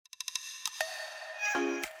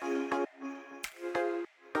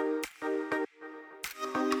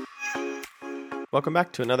Welcome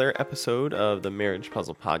back to another episode of the Marriage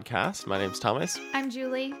Puzzle Podcast. My name's Thomas. I'm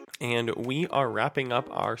Julie. And we are wrapping up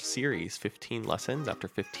our series, 15 Lessons After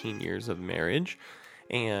 15 Years of Marriage.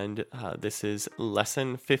 And this is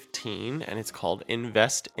lesson 15, and it's called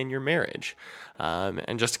Invest in Your Marriage.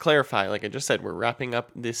 And just to clarify, like I just said, we're wrapping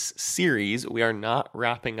up this series. We are not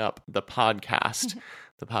wrapping up the podcast.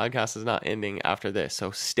 The podcast is not ending after this,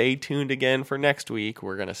 so stay tuned again for next week.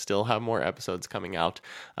 We're going to still have more episodes coming out.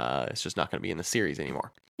 It's just not going to be in the series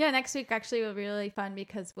anymore. Yeah, next week actually will be really fun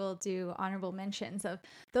because we'll do honorable mentions of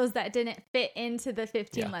those that didn't fit into the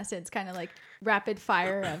 15 lessons, kind of like rapid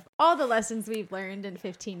fire of all the lessons we've learned in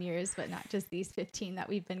 15 years, but not just these 15 that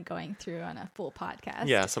we've been going through on a full podcast.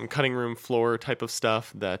 Yeah, some cutting room floor type of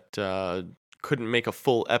stuff that couldn't make a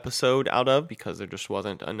full episode out of because there just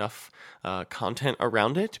wasn't enough content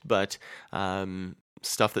around it, but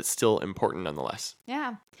stuff that's still important nonetheless.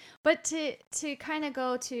 Yeah, but to kind of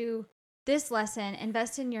go to this lesson,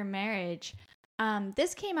 invest in your marriage.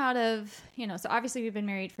 This came out of, so obviously we've been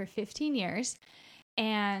married for 15 years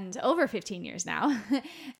and over 15 years now.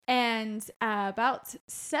 And about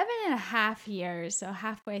 7.5 years, so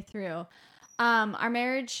halfway through, our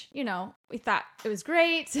marriage, we thought it was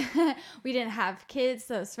great. We didn't have kids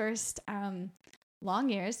those first long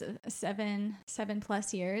years,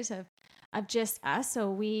 7+ years of just us.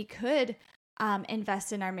 So we could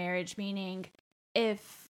invest in our marriage, meaning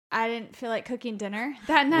if I didn't feel like cooking dinner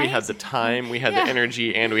that night. We had the time, we had the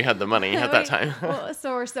energy, and we had the money at that time. Well,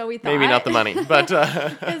 so we thought. Maybe not the money, but...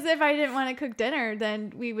 Because if I didn't want to cook dinner,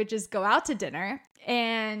 then we would just go out to dinner.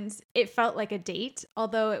 And it felt like a date,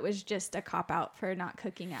 although it was just a cop-out for not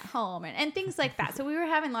cooking at home and things like that. So we were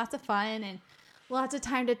having lots of fun and lots of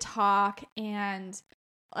time to talk. And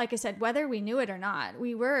like I said, whether we knew it or not,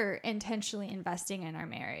 we were intentionally investing in our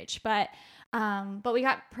marriage. But we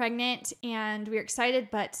got pregnant and we were excited,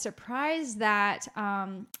 but surprised that,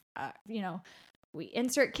 we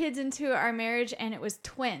insert kids into our marriage and it was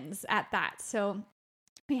twins at that. So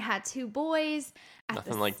we had 2 boys at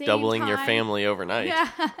Nothing the like same doubling time. your family overnight. Yeah,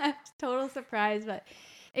 total surprise, but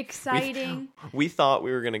exciting. We thought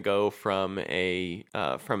we were going to go from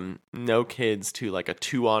from no kids to like a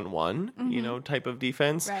 2-on-1, type of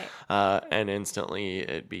defense. Right. And instantly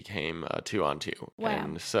it became a 2-on-2. Wow.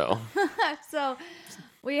 And so So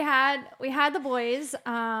we had the boys,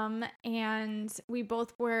 and we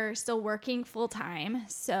both were still working full time.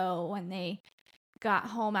 So when they got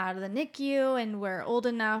home out of the NICU and were old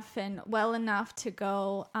enough and well enough to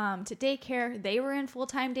go to daycare, they were in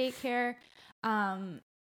full-time daycare.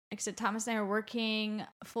 Like I said, Thomas and I were working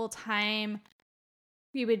full time.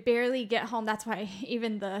 We would barely get home. That's why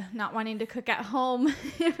even the not wanting to cook at home,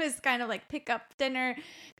 it was kind of like pick up dinner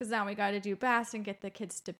because now we got to do baths and get the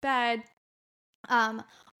kids to bed.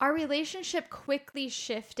 Our relationship quickly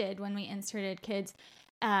shifted when we inserted kids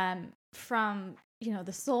from,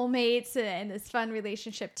 the soulmates and this fun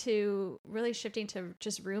relationship to really shifting to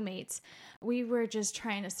just roommates. We were just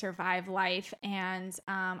trying to survive life, and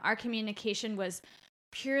our communication was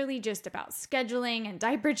purely just about scheduling and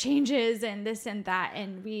diaper changes and this and that.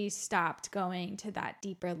 And we stopped going to that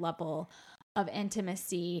deeper level of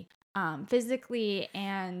intimacy, physically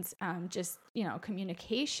and just,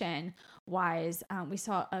 communication wise. We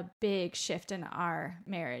saw a big shift in our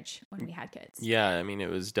marriage when we had kids. yeah, I mean,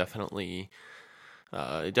 it was definitely,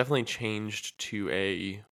 it definitely changed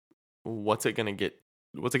to what's it going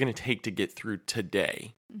to take to get through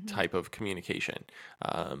today type of communication.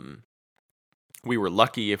 We were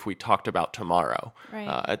lucky if we talked about tomorrow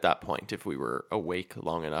at that point, if we were awake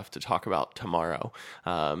long enough to talk about tomorrow.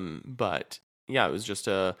 But yeah, it was just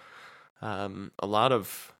a lot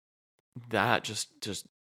of that, just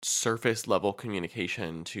surface level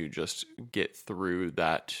communication to just get through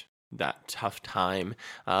that tough time.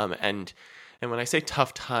 And when I say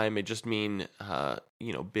tough time, I just mean,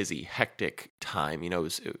 busy, hectic time.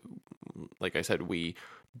 Like I said, we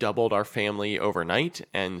doubled our family overnight,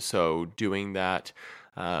 and so doing that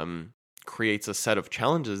creates a set of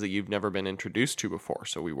challenges that you've never been introduced to before.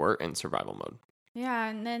 So we were in survival mode. Yeah,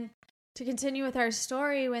 and then to continue with our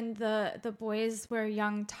story, when the boys were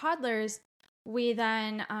young toddlers, we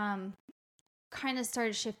then kind of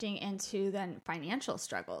started shifting into then financial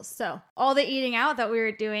struggles. So all the eating out that we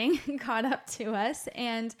were doing caught up to us,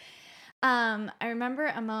 and I remember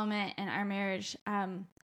a moment in our marriage.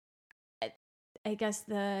 I guess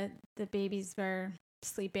the babies were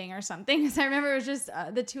sleeping or something. So I remember it was just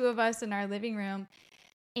the 2 of us in our living room.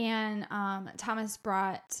 And Thomas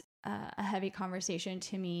brought a heavy conversation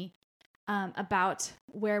to me about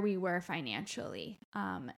where we were financially.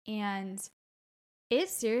 And it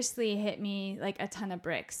seriously hit me like a ton of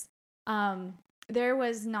bricks. there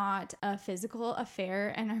was not a physical affair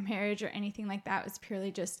in our marriage or anything like that. It was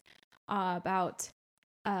purely just about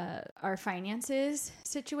our finances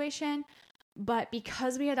situation. But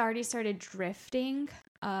because we had already started drifting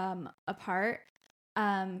apart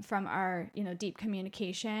from our, deep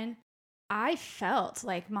communication, I felt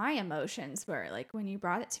like my emotions were like, when you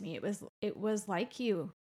brought it to me, it was like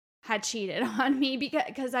you had cheated on me,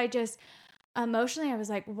 because I just emotionally, I was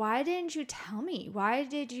like, why didn't you tell me? Why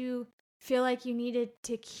did you feel like you needed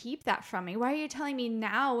to keep that from me? Why are you telling me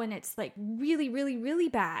now when it's like really, really, really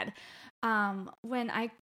bad? When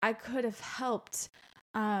I could have helped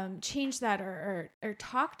change that or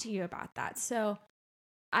talk to you about that. So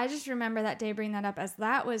I just remember that day bringing that up, as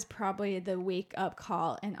that was probably the wake up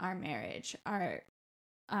call in our marriage,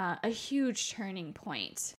 a huge turning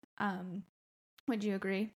point. Would you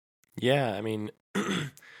agree? Yeah, I mean,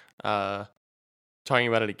 talking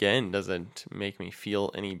about it again doesn't make me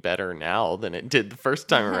feel any better now than it did the first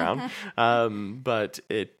time around. But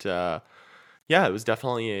it was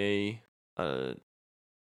definitely a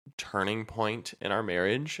turning point in our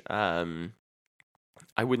marriage.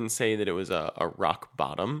 I wouldn't say that it was a rock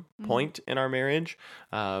bottom point in our marriage,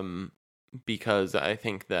 because I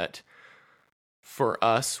think that for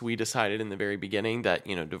us, we decided in the very beginning that,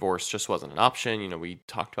 divorce just wasn't an option. We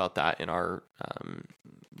talked about that in our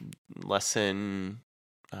lesson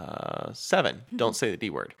 7. Don't say the D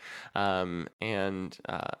word.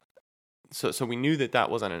 So we knew that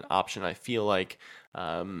wasn't an option. I feel like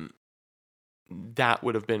that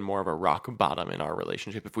would have been more of a rock bottom in our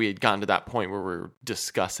relationship if we had gotten to that point where we were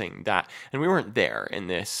discussing that. And we weren't there in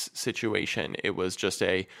this situation. It was just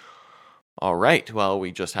all right, well, we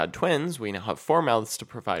just had twins. We now have 4 mouths to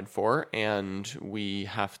provide for, and we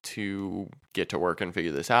have to get to work and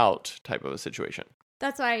figure this out type of a situation.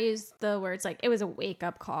 That's why I used the words like it was a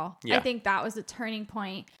wake-up call. Yeah. I think that was a turning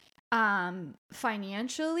point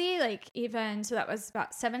financially. Like, even, so that was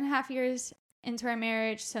about 7.5 years into our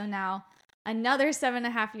marriage. So now another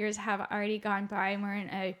 7.5 years have already gone by, and we're in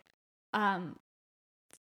a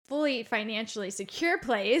fully financially secure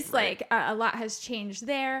place. Right. Like, a lot has changed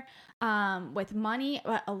there with money,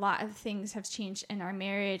 but a lot of things have changed in our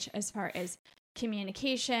marriage as far as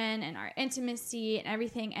communication and our intimacy and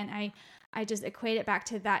everything. And I just equate it back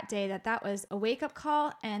to that day that was a wake-up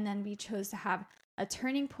call, and then we chose to have a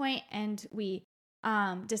turning point, and we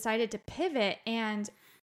decided to pivot. And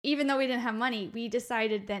even though we didn't have money, we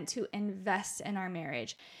decided then to invest in our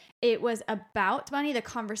marriage. It was about money. The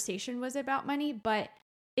conversation was about money, but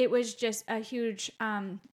it was just a huge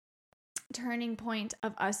turning point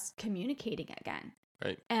of us communicating again.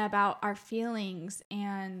 Right. About our feelings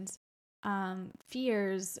and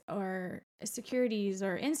fears or securities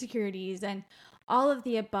or insecurities and all of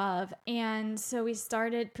the above. And so we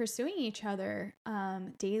started pursuing each other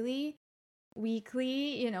daily,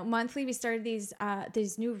 weekly, monthly. We started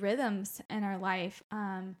these new rhythms in our life.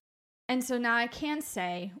 And so now I can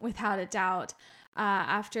say without a doubt,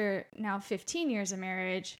 after now 15 years of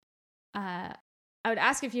marriage, I would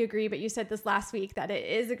ask if you agree, but you said this last week that it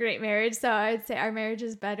is a great marriage. So I would say our marriage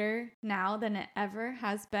is better now than it ever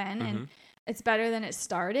has been. Mm-hmm. And it's better than it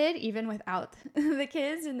started, even without the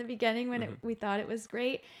kids in the beginning when we thought it was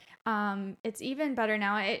great. It's even better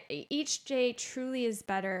now. Each day truly is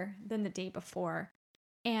better than the day before.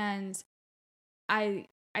 And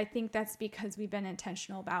I think that's because we've been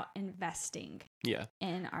intentional about investing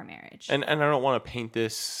in our marriage. And I don't want to paint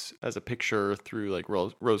this as a picture through like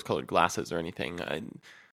rose-colored glasses or anything.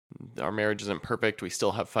 Our marriage isn't perfect. We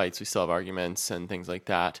still have fights. We still have arguments and things like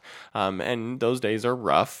that. And those days are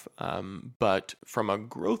rough. But from a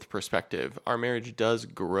growth perspective, our marriage does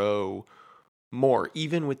grow more,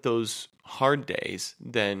 even with those hard days,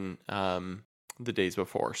 than the days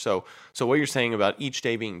before. So what you're saying about each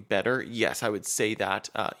day being better, yes, I would say that,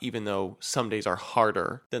 even though some days are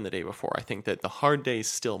harder than the day before. I think that the hard days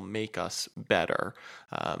still make us better.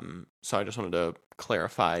 So I just wanted to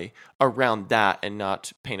clarify around that and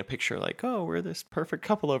not paint a picture like, oh, we're this perfect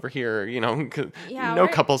couple over here, no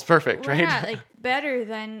couple's perfect, right? Yeah, like better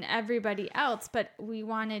than everybody else, but we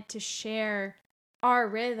wanted to share our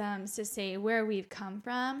rhythms to say where we've come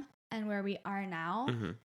from and where we are now.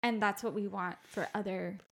 Mm-hmm. And that's what we want for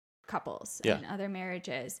other couples and other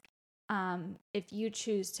marriages. If you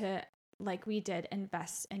choose to, like we did,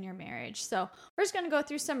 invest in your marriage. So we're just going to go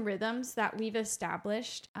through some rhythms that we've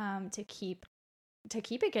established to keep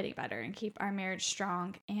it getting better and keep our marriage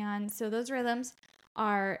strong. And so those rhythms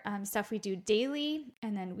are stuff we do daily,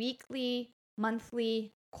 and then weekly,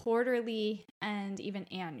 monthly, quarterly, and even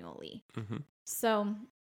annually. Mm-hmm. So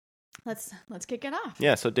let's kick it off.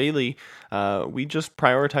 Yeah. So daily, we just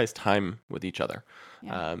prioritize time with each other.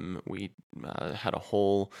 Yeah. We had a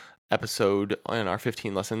whole episode in our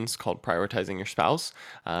 15 lessons called Prioritizing Your Spouse.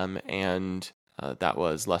 And that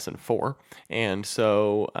was lesson 4. And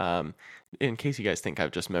so, in case you guys think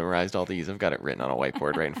I've just memorized all these, I've got it written on a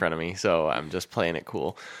whiteboard right in front of me. So I'm just playing it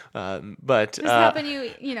cool. But just helping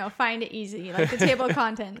you find it easy, like the table of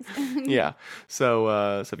contents. Yeah.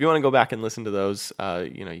 So if you want to go back and listen to those,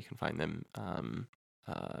 you can find them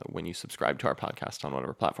when you subscribe to our podcast on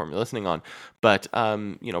whatever platform you're listening on. But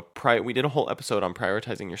we did a whole episode on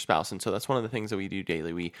prioritizing your spouse, and so that's one of the things that we do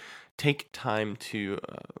daily. We take time to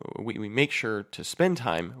we make sure to spend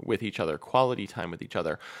time with each other, quality time with each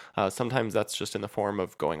other. Sometimes that's just in the form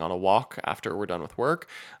of going on a walk after we're done with work.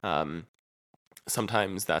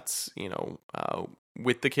 Sometimes that's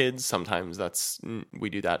with the kids. Sometimes we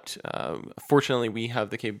do that. Fortunately, we have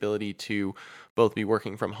the capability to both be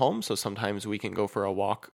working from home. So sometimes we can go for a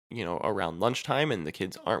walk, around lunchtime and the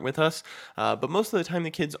kids aren't with us. But most of the time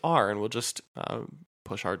the kids are, and we'll just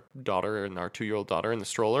push our daughter and our 2-year-old daughter in the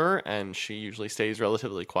stroller, and she usually stays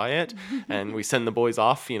relatively quiet. And we send the boys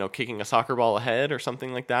off, kicking a soccer ball ahead or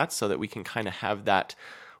something like that, so that we can kind of have that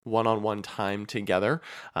one-on-one time together.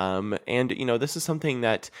 And this is something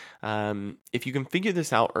that if you can figure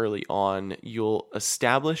this out early on, you'll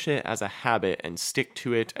establish it as a habit and stick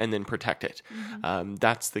to it and then protect it.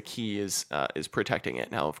 That's the key, is protecting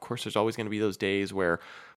it. Now, of course, there's always going to be those days where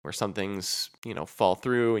some things fall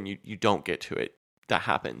through and you don't get to it. That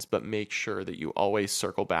happens, but make sure that you always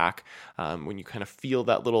circle back when you kind of feel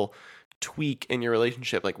that little tweak in your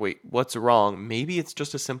relationship, like, wait, what's wrong? Maybe it's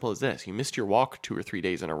just as simple as this. You missed your walk 2 or 3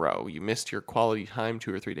 days in a row. You missed your quality time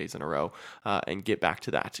 2 or 3 days in a row, and get back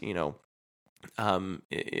to that.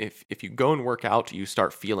 If you go and work out, you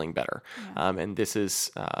start feeling better. Yeah. And this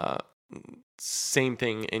is same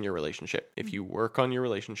thing in your relationship. If you work on your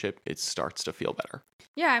relationship, it starts to feel better.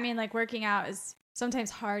 Yeah, I mean, like, working out is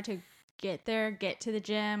sometimes hard to get to the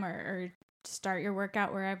gym or start your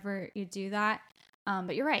workout wherever you do that.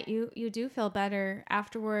 But you're right. You do feel better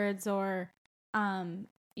afterwards, or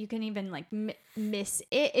you can even like miss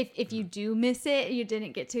it. If you do miss it, you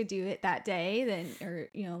didn't get to do it that day, then, or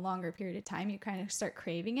longer period of time, you kind of start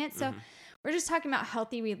craving it. So we're just talking about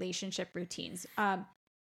healthy relationship routines.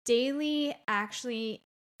 Daily actually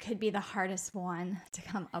could be the hardest one to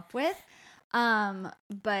come up with.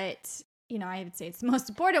 But I would say it's the most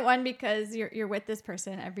important one because you're with this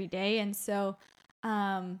person every day. And so,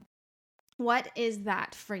 what is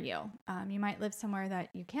that for you? You might live somewhere that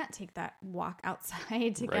you can't take that walk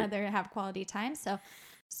outside together and have quality time. So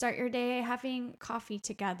start your day having coffee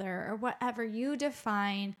together or whatever. You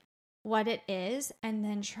define what it is and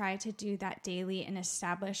then try to do that daily and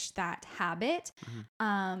establish that habit.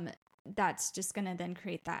 That's just going to then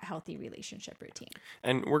create that healthy relationship routine.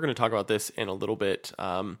 And we're going to talk about this in a little bit.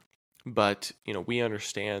 But, we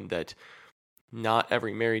understand that not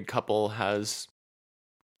every married couple has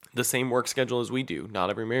the same work schedule as we do. Not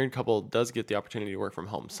every married couple does get the opportunity to work from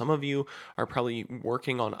home. Some of you are probably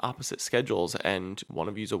working on opposite schedules, and one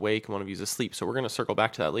of you's awake and one of you's asleep. So we're going to circle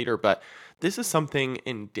back to that later. But this is something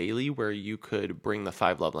in daily where you could bring the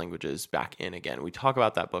 5 love languages back in again. We talk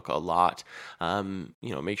about that book a lot.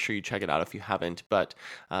 Make sure you check it out if you haven't. But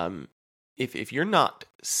if you're not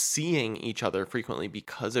seeing each other frequently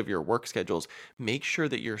because of your work schedules, make sure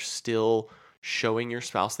that you're still showing your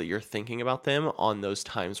spouse that you're thinking about them on those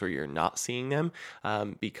times where you're not seeing them,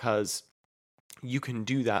 because you can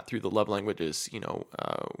do that through the love languages,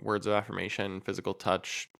 words of affirmation, physical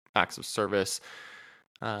touch, acts of service,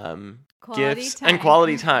 gifts, and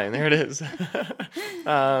quality time. There it is.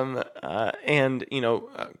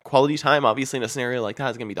 Quality time, obviously, in a scenario like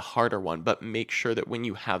that is going to be the harder one, but make sure that when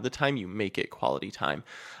you have the time, you make it quality time.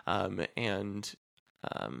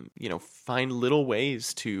 Find little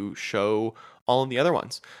ways to show all of the other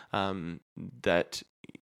ones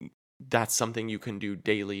that's something you can do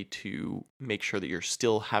daily to make sure that you're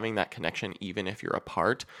still having that connection, even if you're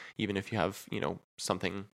apart, even if you have,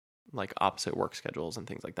 something like opposite work schedules and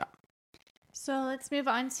things like that. So let's move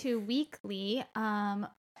on to weekly.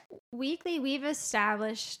 Weekly, we've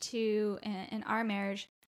established in our marriage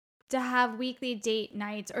to have weekly date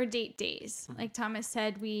nights or date days. Like Thomas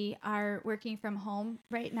said, we are working from home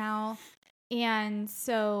right now. And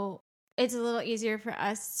so it's a little easier for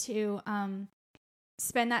us to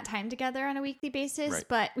spend that time together on a weekly basis,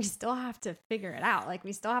 but we still have to figure it out. Like,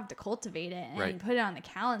 we still have to cultivate it and put it on the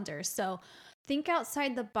calendar. So think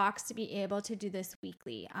outside the box to be able to do this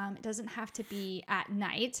weekly. It doesn't have to be at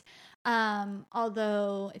night.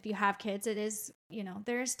 Although if you have kids, it is,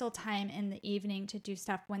 there is still time in the evening to do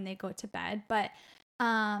stuff when they go to bed. But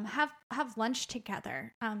have lunch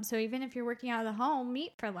together. So even if you're working out of the home,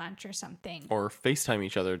 meet for lunch or something. Or FaceTime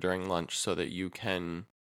each other during lunch so that you can,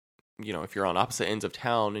 if you're on opposite ends of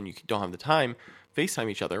town and you don't have the time, FaceTime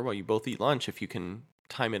each other while you both eat lunch if you can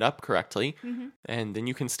time it up correctly. Mm-hmm. And then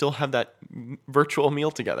you can still have that virtual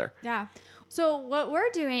meal together. Yeah. So what we're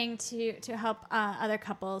doing to help other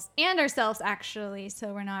couples and ourselves, actually,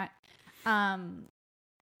 so we're not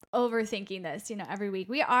overthinking this, every week,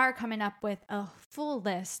 we are coming up with a full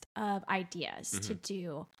list of ideas to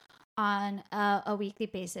do on a weekly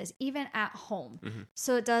basis, even at home.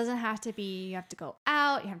 So it doesn't have to be, you have to go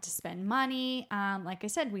out, you have to spend money. Like I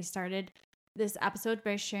said, we started this episode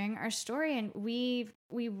by sharing our story, and we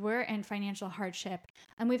were in financial hardship,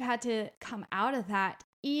 and we've had to come out of that,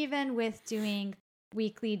 even with doing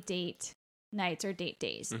weekly date nights or date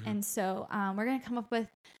days. And so we're going to come up with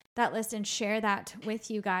that list and share that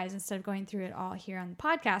with you guys instead of going through it all here on the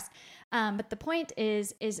podcast. But the point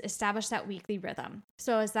is establish that weekly rhythm.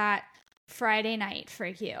 So is that Friday night for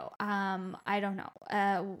you? I don't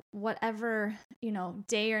know, whatever,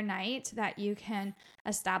 day or night that you can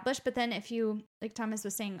establish. But then if you, like Thomas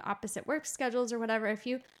was saying, opposite work schedules or whatever, if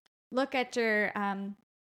you look at your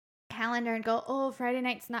calendar and go, oh, Friday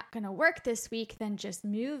night's not going to work this week, then just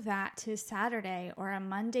move that to Saturday or a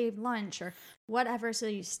Monday lunch or whatever, so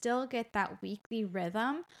you still get that weekly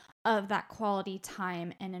rhythm of that quality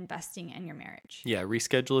time and investing in your marriage. Yeah,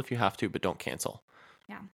 reschedule if you have to, but don't cancel.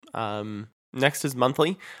 Yeah. Next is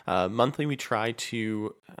monthly. Monthly, we try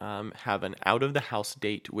to have an out-of-the-house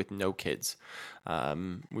date with no kids.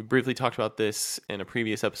 We briefly talked about this in a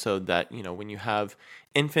previous episode that, when you have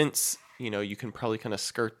infants, you can probably kind of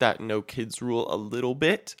skirt that no kids rule a little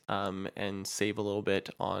bit and save a little bit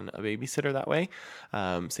on a babysitter that way,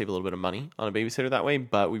 save a little bit of money on a babysitter that way.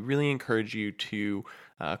 But we really encourage you to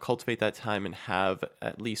cultivate that time and have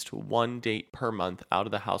at least one date per month out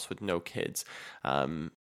of the house with no kids.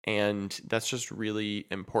 And that's just really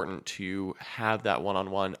important to have that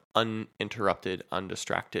one-on-one, uninterrupted,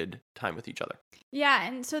 undistracted time with each other. Yeah,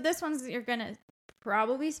 and so this one's you're going to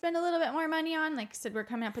probably spend a little bit more money on. Like I said, we're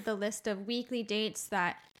coming up with a list of weekly dates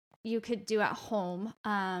that you could do at home,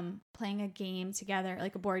 playing a game together,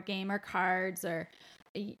 like a board game or cards or,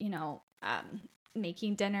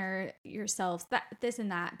 making dinner yourselves, this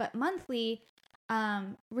and that. But monthly,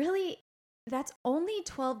 really, that's only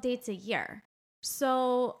 12 dates a year.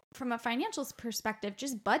 So from a financial perspective,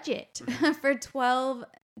 just budget for 12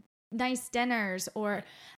 nice dinners or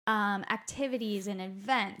activities and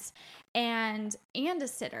events and a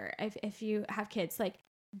sitter if you have kids. Like,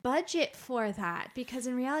 budget for that, because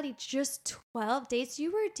in reality, just 12 dates,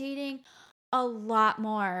 you were dating a lot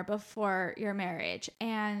more before your marriage.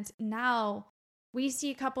 And now we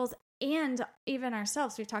see couples and even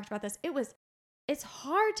ourselves, we've talked about this, it's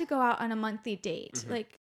hard to go out on a monthly date.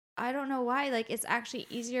 Like, I don't know why. Like, it's actually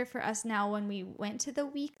easier for us now when we went to the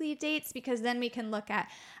weekly dates, because then we can look at,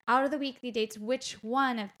 out of the weekly dates, which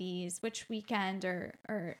one of these, which weekend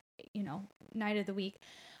or night of the week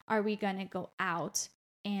are we going to go out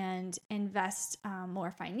and invest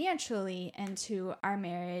more financially into our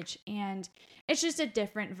marriage. And it's just a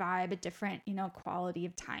different vibe, a different, quality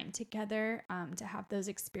of time together to have those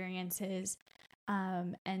experiences.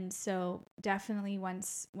 And so definitely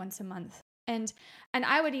once a month. And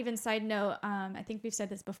I would even side note, I think we've said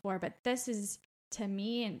this before, but this is, to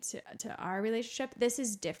me and to our relationship, this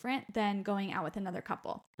is different than going out with another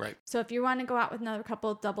couple. Right. So if you want to go out with another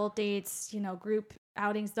couple, double dates, group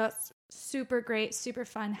outings, that's super great, super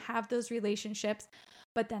fun. Have those relationships.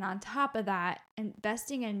 But then on top of that,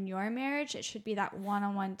 investing in your marriage, it should be that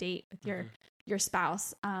one-on-one date with your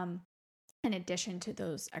spouse. In addition to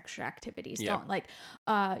those extra activities. Yeah.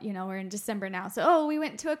 Don't we're in December now. So, we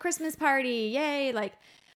went to a Christmas party. Yay. Like,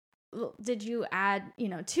 did you add,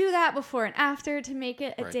 to that before and after to make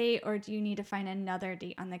it a date, or do you need to find another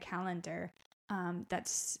date on the calendar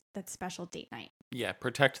that's special date night? Yeah,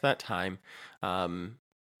 protect that time.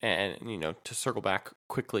 And, to circle back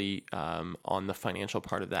quickly on the financial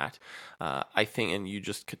part of that, I think, and you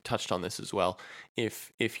just touched on this as well,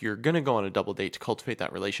 if you're going to go on a double date to cultivate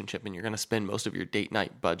that relationship and you're going to spend most of your date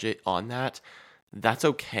night budget on that, that's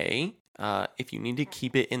okay. If you need to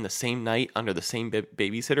keep it in the same night under the same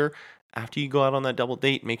babysitter, after you go out on that double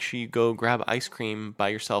date, make sure you go grab ice cream by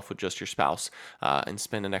yourself with just your spouse and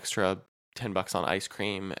spend an extra $10 on ice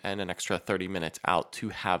cream and an extra 30 minutes out to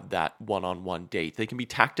have that one-on-one date. They can be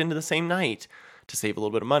tacked into the same night to save a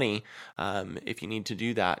little bit of money if you need to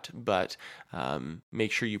do that, but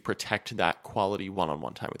make sure you protect that quality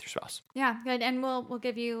one-on-one time with your spouse. Yeah, good. And we'll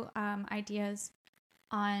give you ideas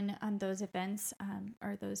on those events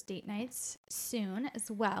or those date nights soon as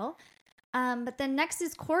well. But then next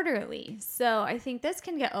is quarterly. So I think this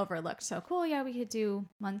can get overlooked. So cool, yeah, we could do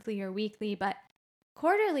monthly or weekly, but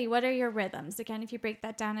quarterly, what are your rhythms? Again, if you break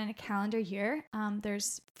that down in a calendar year,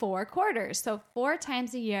 there's 4 quarters. So 4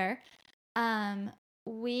 times a year,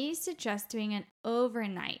 we suggest doing an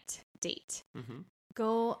overnight date. Mm-hmm.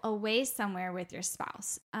 Go away somewhere with your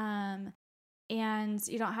spouse. And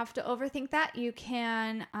you don't have to overthink that. You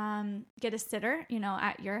can get a sitter,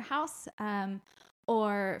 at your house,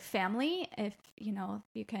 or family if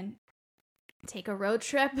you can take a road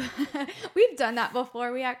trip. We've done that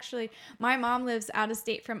before. My mom lives out of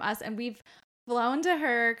state from us, and we've flown to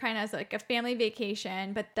her kind of as like a family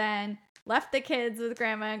vacation, but then left the kids with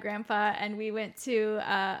grandma and grandpa, and we went to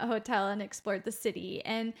a hotel and explored the city.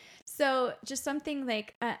 And so just something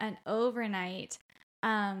like an overnight,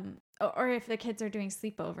 or if the kids are doing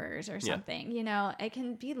sleepovers or something, it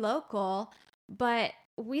can be local, but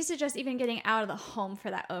we suggest even getting out of the home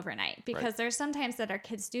for that overnight, because there's sometimes that our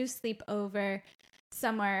kids do sleep over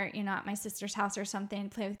somewhere, at my sister's house or something,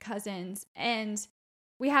 play with cousins, and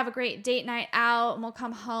we have a great date night out and we'll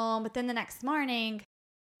come home. But then the next morning,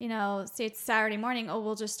 say it's Saturday morning,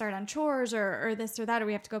 we'll just start on chores or this or that, or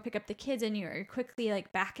we have to go pick up the kids, and you're quickly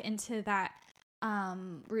like back into that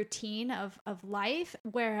routine of life.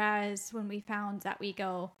 Whereas when we found that we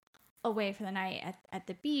go away for the night at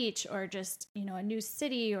the beach, or just, a new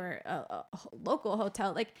city or a local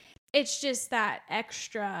hotel, like it's just that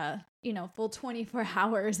extra, full 24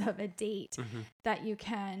 hours of a date that you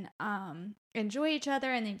can enjoy each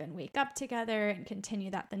other and even wake up together and continue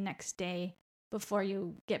that the next day before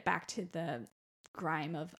you get back to the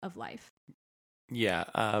grime of life. Yeah.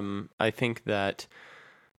 I think that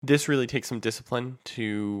this really takes some discipline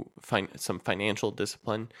to find some financial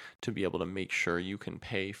discipline to be able to make sure you can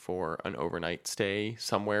pay for an overnight stay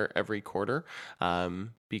somewhere every quarter.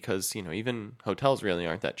 Because, even hotels really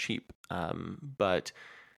aren't that cheap. But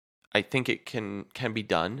I think it can be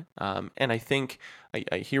done. And I think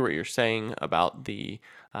I hear what you're saying about the,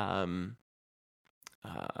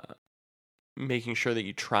 making sure that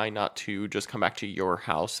you try not to just come back to your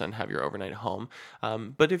house and have your overnight home.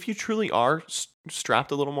 But if you truly are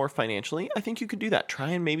strapped a little more financially, I think you could do that. Try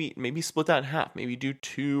and maybe split that in half. Maybe do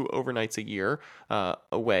 2 overnights a year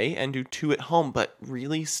away and do 2 at home. But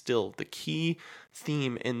really still, the key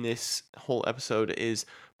theme in this whole episode is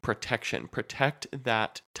protection. Protect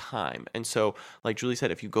that time. And so, like Julie said,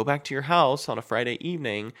 if you go back to your house on a Friday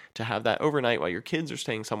evening to have that overnight while your kids are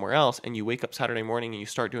staying somewhere else, and you wake up Saturday morning and you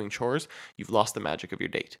start doing chores, you've lost the magic of your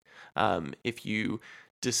date. If you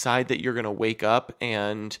decide that you're going to wake up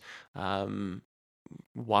and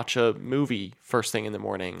watch a movie first thing in the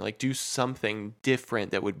morning, like do something different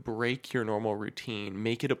that would break your normal routine,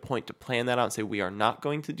 make it a point to plan that out and say, we are not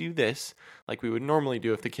going to do this like we would normally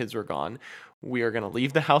do if the kids were gone. We are going to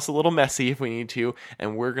leave the house a little messy if we need to,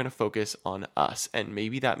 and we're going to focus on us. And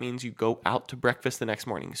maybe that means you go out to breakfast the next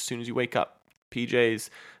morning as soon as you wake up.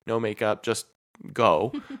 PJs, no makeup, just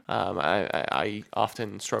go. I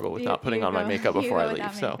often struggle with not putting on my makeup before I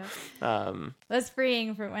leave. So that's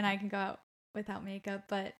freeing for when I can go out without makeup.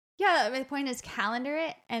 But yeah, my point is calendar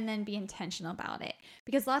it and then be intentional about it,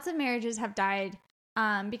 because lots of marriages have died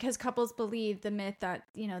because couples believe the myth that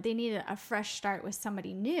they needed a fresh start with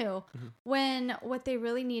somebody new, when what they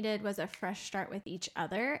really needed was a fresh start with each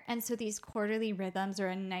other. And so these quarterly rhythms or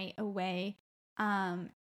a night away,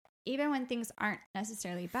 even when things aren't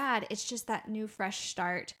necessarily bad, it's just that new fresh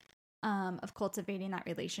start of cultivating that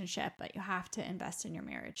relationship. But you have to invest in your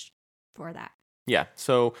marriage for that. Yeah.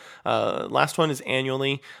 So last one is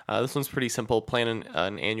annually. This one's pretty simple. Plan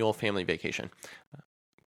an annual family vacation.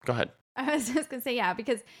 Go ahead. I was just going to say, yeah,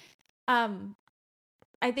 because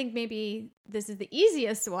I think maybe this is the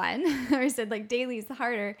easiest one. Or I said like daily is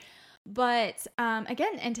harder. But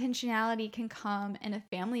again, intentionality can come in a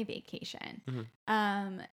family vacation.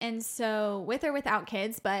 And so with or without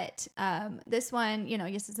kids, but this one,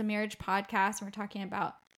 yes, it's a marriage podcast and we're talking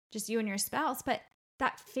about just you and your spouse, but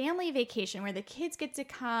that family vacation where the kids get to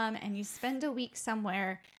come and you spend a week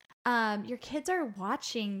somewhere, your kids are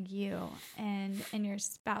watching you and your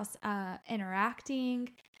spouse interacting.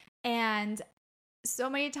 And so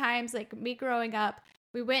many times, like me growing up,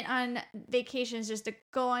 we went on vacations just to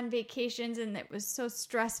go on vacations, and it was so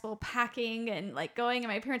stressful packing and like going,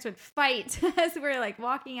 and my parents would fight as we were like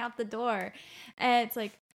walking out the door. And it's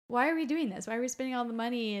like, why are we doing this? Why are we spending all the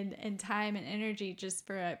money and time and energy just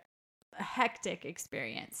for a hectic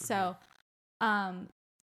experience? So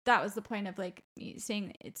that was the point of like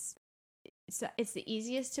saying it's the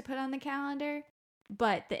easiest to put on the calendar,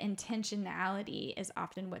 but the intentionality is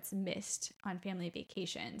often what's missed on family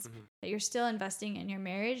vacations. That you're still investing in your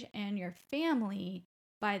marriage and your family,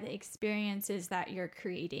 by the experiences that you're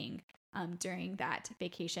creating during that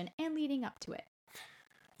vacation and leading up to it.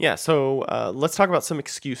 Yeah, so let's talk about some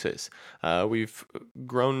excuses. We've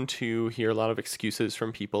grown to hear a lot of excuses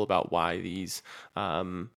from people about why these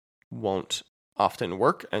won't often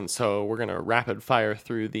work, and so we're going to rapid fire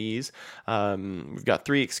through these. We've got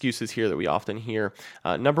 3 excuses here that we often hear.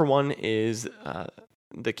 Number 1 is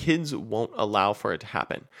the kids won't allow for it to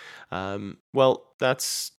happen. Well,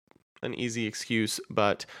 that's an easy excuse,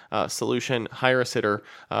 but solution: hire a sitter,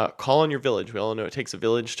 call on your village. We all know it takes a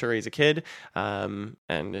village to raise a kid, and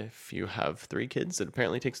if you have 3 kids, it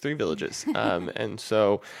apparently takes 3 villages. And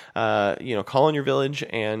so, call on your village,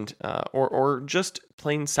 and or just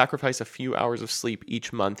plain sacrifice a few hours of sleep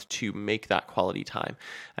each month to make that quality time.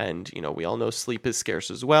 And we all know sleep is scarce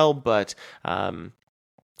as well, but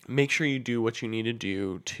make sure you do what you need to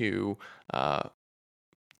do to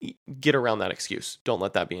get around that excuse. Don't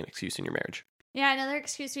let that be an excuse in your marriage. Yeah, another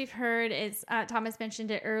excuse we've heard is, Thomas mentioned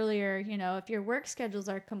it earlier, if your work schedules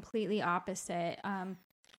are completely opposite,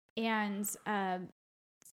 and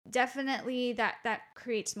definitely that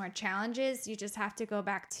creates more challenges. You just have to go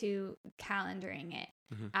back to calendaring it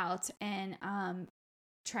out and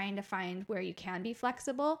trying to find where you can be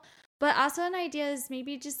flexible. But also an idea is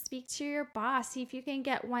maybe just speak to your boss, see if you can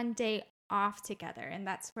get one day off together. And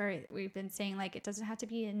that's where we've been saying, like, it doesn't have to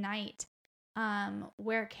be a night.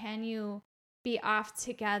 Where can you be off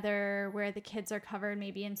together where the kids are covered,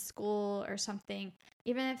 maybe in school or something,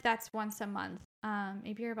 even if that's once a month.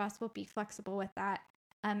 Maybe your boss will be flexible with that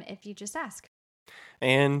if you just ask.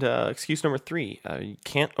 And excuse number 3, you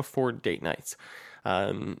can't afford date nights.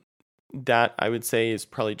 That, I would say, is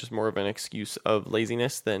probably just more of an excuse of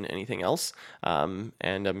laziness than anything else. And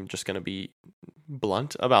I'm just going to be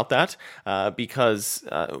blunt about that because,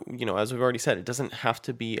 as we've already said, it doesn't have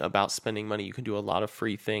to be about spending money. You can do a lot of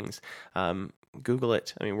free things. Google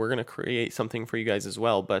it. I mean, we're going to create something for you guys as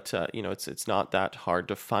well, but it's not that hard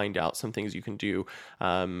to find out some things you can do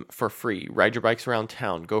for free. Ride your bikes around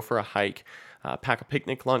town, go for a hike, pack a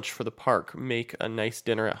picnic lunch for the park, make a nice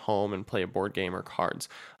dinner at home and play a board game or cards.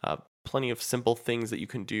 Plenty of simple things that you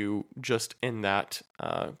can do just in that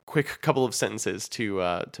quick couple of sentences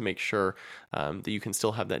to make sure that you can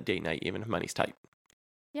still have that date night even if money's tight.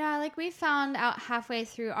 Yeah, like we found out halfway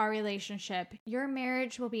through our relationship, your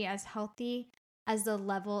marriage will be as healthy as the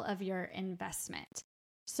level of your investment.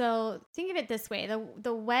 So think of it this way.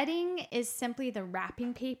 The wedding is simply the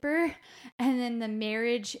wrapping paper, and then the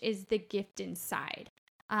marriage is the gift inside.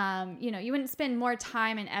 You wouldn't spend more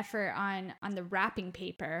time and effort on the wrapping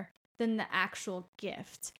paper than the actual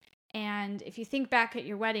gift. And if you think back at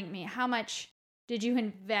your wedding, how much did you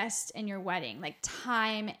invest in your wedding, like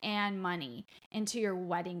time and money into your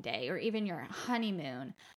wedding day, or even your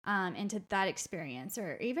honeymoon, into that experience,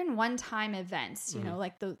 or even one-time events,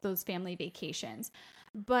 like those family vacations.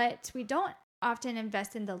 But we don't often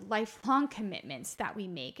invest in the lifelong commitments that we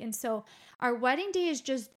make. And so our wedding day is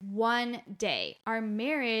just one day. Our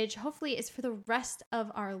marriage, hopefully, is for the rest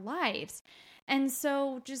of our lives. And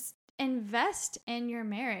so just invest in your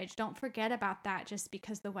marriage. Don't forget about that just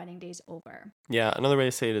because the wedding day's over. Yeah, another way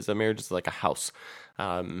to say it is a marriage is like a house.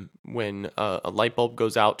 When a light bulb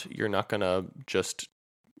goes out, you're not going to just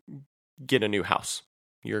get a new house.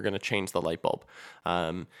 You're going to change the light bulb.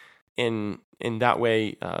 In that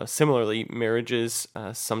way, similarly, marriages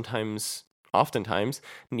oftentimes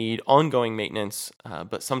need ongoing maintenance,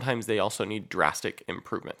 but sometimes they also need drastic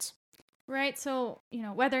improvements. Right. So,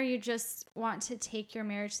 whether you just want to take your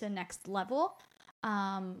marriage to the next level,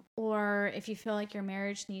 or if you feel like your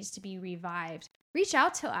marriage needs to be revived, reach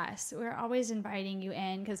out to us. We're always inviting you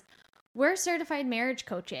in because we're certified marriage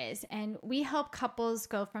coaches, and we help couples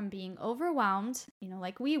go from being overwhelmed,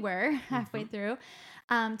 like we were halfway through,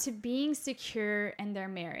 to being secure in their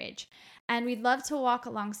marriage. And we'd love to walk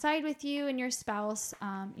alongside with you and your spouse,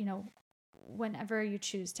 whenever you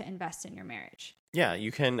choose to invest in your marriage. Yeah,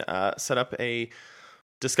 you can set up a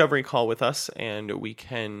discovery call with us, and we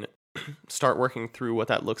can start working through what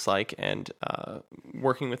that looks like. And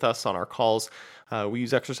working with us on our calls, we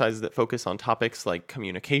use exercises that focus on topics like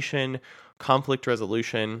communication, conflict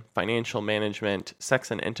resolution, financial management, sex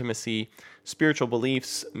and intimacy, spiritual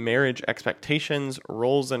beliefs, marriage expectations,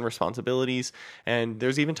 roles and responsibilities. And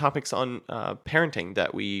there's even topics on parenting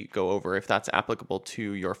that we go over if that's applicable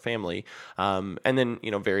to your family. And then,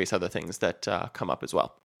 various other things that come up as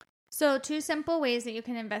well. So 2 simple ways that you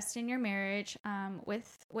can invest in your marriage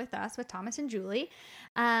with us, with Thomas and Julie,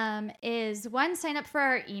 is 1, sign up for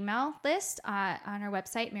our email list on our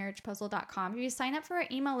website, marriagepuzzle.com. If you sign up for our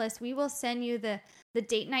email list, we will send you the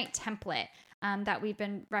date night template that we've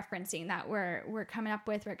been referencing, that we're coming up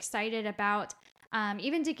with, we're excited about.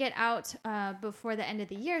 even to get out before the end of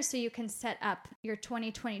the year so you can set up your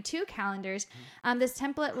 2022 calendars. This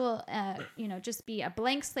template will, just be a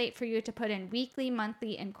blank slate for you to put in weekly,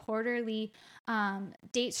 monthly, and quarterly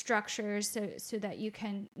date structures so that you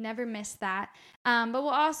can never miss that. But we'll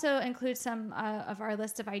also include some of our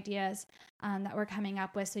list of ideas that we're coming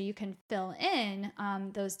up with so you can fill in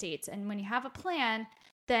those dates. And when you have a plan,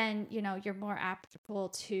 then, you're more applicable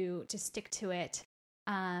to stick to it.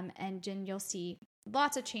 And then you'll see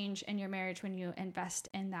lots of change in your marriage when you invest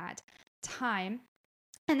in that time.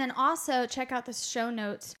 And then also check out the show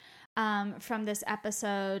notes from this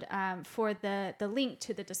episode for the link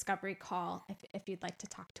to the discovery call if you'd like to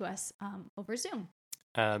talk to us over Zoom.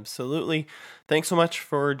 Absolutely. Thanks so much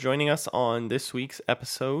for joining us on this week's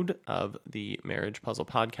episode of the Marriage Puzzle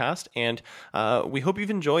Podcast. And we hope you've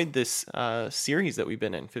enjoyed this series that we've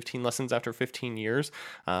been in, 15 Lessons After 15 Years,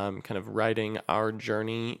 kind of writing our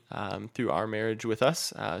journey through our marriage with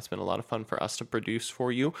us. It's been a lot of fun for us to produce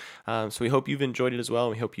for you. So we hope you've enjoyed it as well.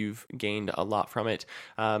 We hope you've gained a lot from it.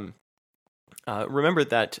 Remember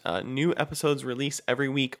that new episodes release every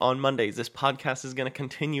week on Mondays. This podcast is going to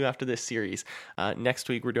continue after this series. Next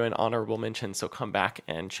week, we're doing honorable mentions, so come back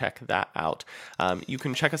and check that out. You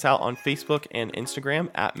can check us out on Facebook and Instagram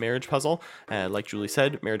at Marriage Puzzle. Like Julie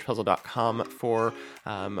said, marriagepuzzle.com for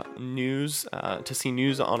news, to see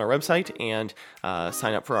news on our website and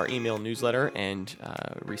sign up for our email newsletter and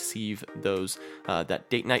receive that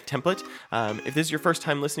date night template. If this is your first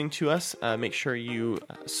time listening to us, make sure you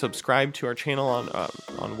subscribe to our channel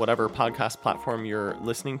on whatever podcast platform you're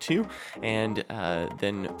listening to, and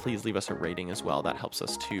then please leave us a rating as well. That helps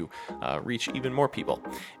us to reach even more people.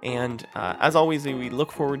 And as always, we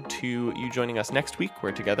look forward to you joining us next week,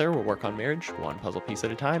 where together we'll work on marriage one puzzle piece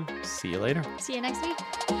at a time. See you later. See you next week.